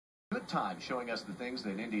time showing us the things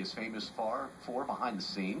that Indy is famous for behind the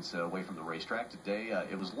scenes, away from the racetrack. Today,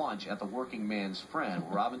 it was lunch at the Working Man's Friend.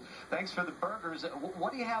 Robin, thanks for the burgers.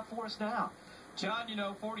 What do you have for us now? John,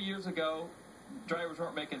 40 years ago, drivers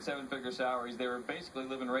weren't making seven-figure salaries. They were basically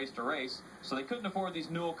living race to race, so they couldn't afford these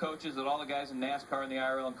Newell coaches that all the guys in NASCAR and the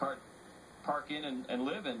IRL and kart park in and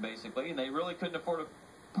live in, basically. And they really couldn't afford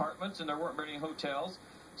apartments, and there weren't very many hotels,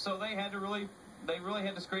 so they really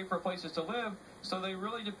had to scrape for places to live. So they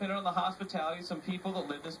really depended on the hospitality of some people that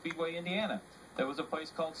lived in Speedway, Indiana. There was a place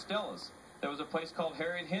called Stella's. There was a place called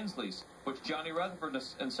Harriet Hensley's, which Johnny Rutherford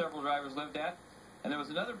and several drivers lived at. And there was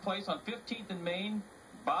another place on 15th and Main,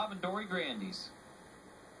 Bob and Dory Grandy's.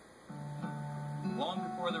 Long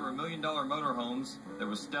before there were million-dollar motorhomes, there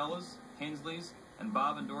was Stella's, Hensley's, and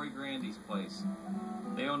Bob and Dory Grandy's place.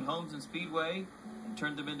 They owned homes in Speedway and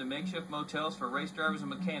turned them into makeshift motels for race drivers and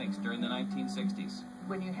mechanics during the 1960s.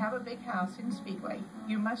 When you have a big house in Speedway,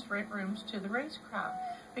 you must rent rooms to the race crowd,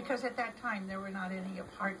 because at that time there were not any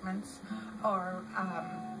apartments or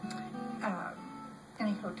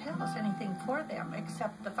any hotels, anything for them,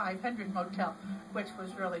 except the 500 motel, which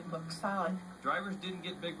was really booked solid. Drivers didn't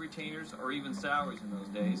get big retainers or even salaries in those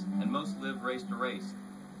days, and most lived race to race.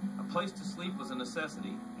 A place to sleep was a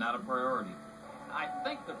necessity, not a priority. I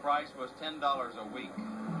think the price was $10 a week,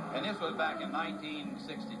 and this was back in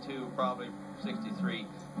 1962, probably 63.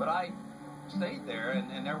 But I stayed there,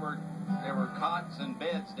 and there were cots and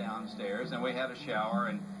beds downstairs, and we had a shower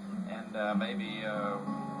and maybe a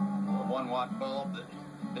 1-watt bulb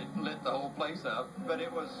that lit the whole place up. But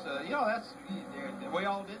it was, we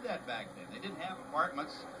all did that back then. They didn't have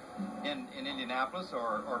apartments in Indianapolis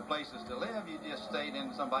or places to live. You just stayed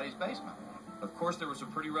in somebody's basement. Of course, there were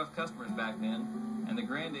some pretty rough customers back then, and the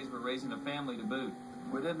Grandes were raising a family to boot.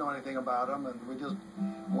 We didn't know anything about them, and we just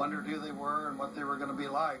wondered who they were and what they were going to be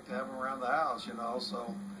like to have them around the house,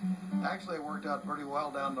 So actually it worked out pretty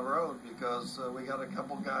well down the road, because we got a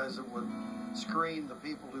couple guys that would screen the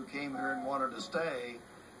people who came here and wanted to stay,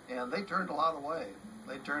 and they turned a lot away.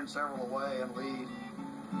 They turned several away, and we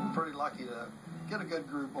were pretty lucky to get a good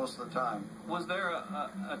group most of the time. Was there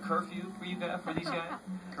a curfew for you guys, for these guys?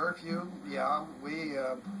 Curfew, yeah. We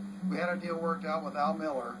had a deal worked out with Al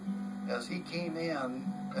Miller. As he came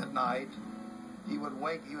in at night, he would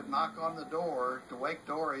knock on the door to wake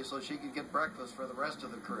Dory so she could get breakfast for the rest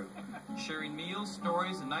of the crew. Sharing meals,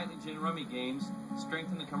 stories, and nightly gin rummy games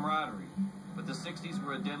strengthened the camaraderie. But the 60s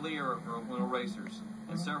were a deadly era for little racers,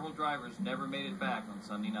 and several drivers never made it back on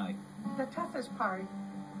Sunday night. The toughest part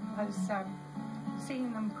was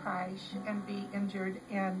seeing them crash and be injured,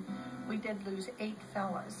 and we did lose 8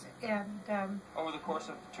 fellas. And over the course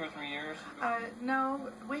of 2 or 3 years? No,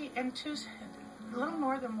 a little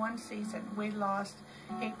more than one season, we lost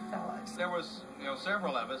 8 fellas. There was,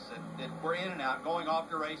 several of us that were in and out, going off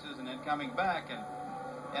to races and then coming back,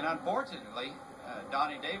 and unfortunately,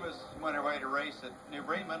 Donnie Davis went away to race at New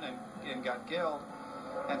Bremen and got killed,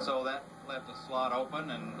 and so that left the slot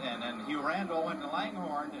open, and Hugh Randall went to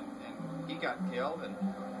Langhorne and he got killed, and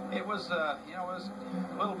it was, it was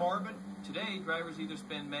a little morbid. Today, drivers either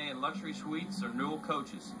spend May in luxury suites or Newell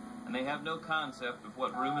coaches, and they have no concept of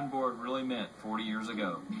what room and board really meant 40 years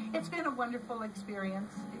ago. It's been a wonderful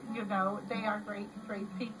experience, They are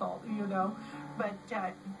great people, but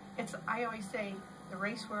I always say the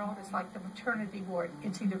race world is like the maternity ward.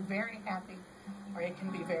 It's either very happy or it can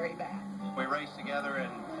be very bad. We raced together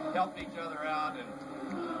and helped each other out, and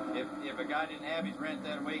if a guy didn't have his rent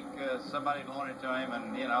that week, somebody loaned it to him,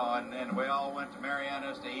 and and we all went to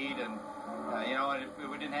Mariana's to eat, and and if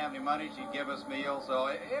we didn't have any money, she'd give us meals. So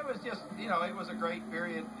it was just, it was a great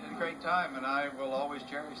period and a great time, and I will always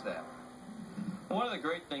cherish that. One of the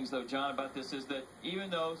great things, though, John, about this is that even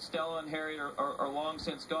though Stella and Harriet are long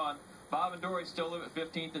since gone, Bob and Dory still live at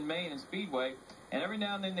 15th and Main and Speedway, and every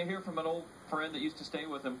now and then they hear from an old friend that used to stay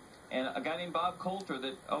with him, and a guy named Bob Coulter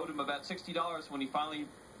that owed him about $60 when he finally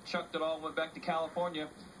chucked it all and went back to California,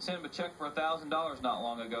 sent him a check for $1,000 not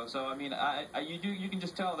long ago. So, I mean, you can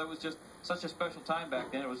just tell that was just such a special time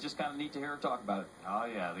back then. It was just kind of neat to hear her talk about it. Oh,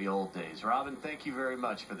 yeah, the old days. Robin, thank you very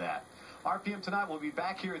much for that. RPM tonight, we'll be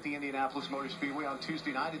back here at the Indianapolis Motor Speedway on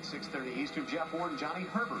Tuesday night at 6:30 Eastern. Jeff Ward and Johnny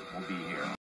Herbert will be here.